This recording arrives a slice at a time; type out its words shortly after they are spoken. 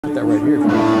That right here.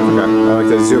 Okay, I like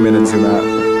to zoom in and zoom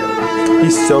out.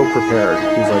 He's so prepared.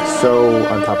 He's like so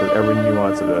on top of every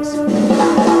nuance of this.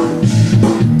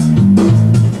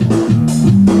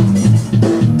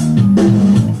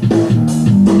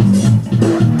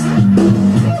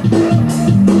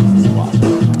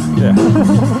 Yeah.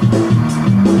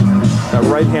 That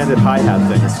right-handed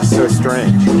hi-hat thing is just so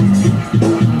strange.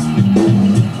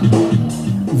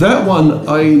 That one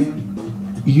I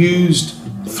used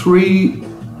 3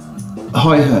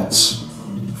 hi-hats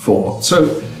for.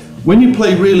 So when you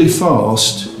play really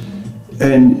fast,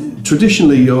 and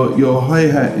traditionally your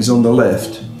hi-hat is on the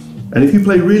left, and if you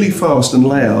play really fast and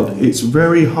loud, it's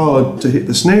very hard to hit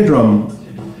the snare drum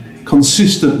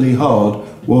consistently hard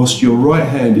whilst your right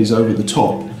hand is over the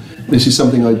top. This is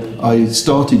something I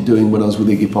started doing when I was with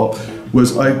Iggy Pop,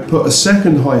 was I put a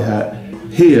second hi-hat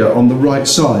here on the right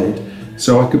side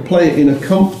so I could play it in a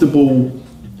comfortable,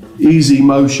 easy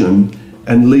motion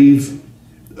and leave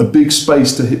a big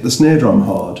space to hit the snare drum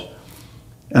hard.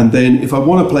 And then if I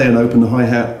want to play an open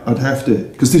hi-hat, I'd have to,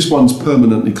 because this one's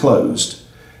permanently closed,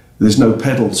 there's no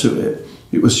pedal to it.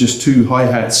 It was just 2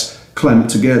 hi-hats clamped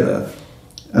together.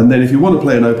 And then if you want to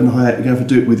play an open hi-hat, you're going to have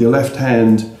to do it with your left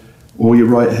hand or your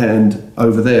right hand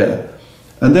over there.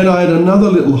 And then I had another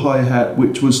little hi-hat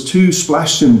which was 2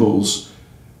 splash cymbals,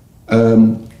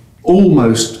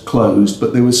 almost closed,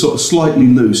 but they were sort of slightly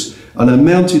loose. And I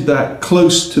mounted that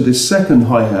close to this second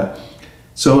hi-hat.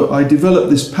 So I developed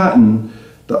this pattern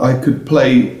that I could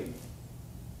play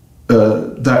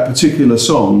that particular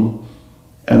song,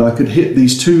 and I could hit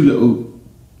these 2 little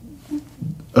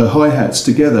hi-hats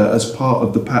together as part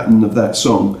of the pattern of that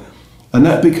song. And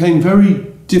that became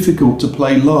very difficult to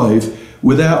play live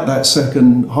without that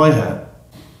second hi-hat.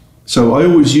 So I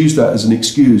always use that as an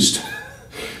excuse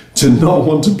to not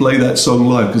want to play that song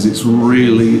live, because it's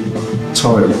really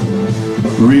tiring.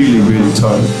 Really, really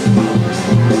tiring.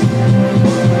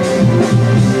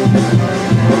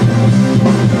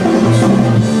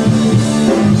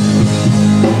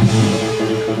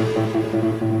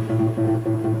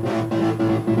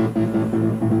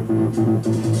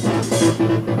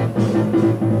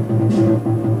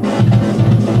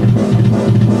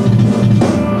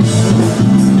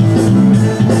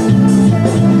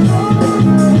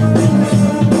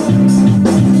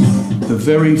 The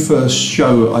very first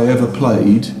show I ever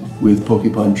played with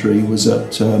Porcupine Tree was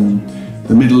at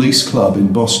the Middle East Club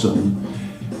in Boston,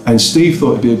 and Steve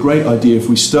thought it'd be a great idea if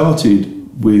we started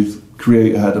with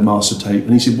Creator Had a Mastertape,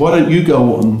 and he said, why don't you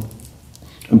go on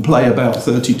and play about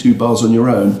 32 bars on your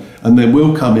own, and then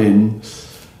we'll come in.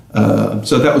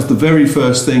 So that was the very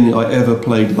first thing I ever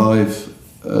played live.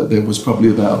 There was probably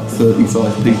about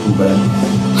 35 people there.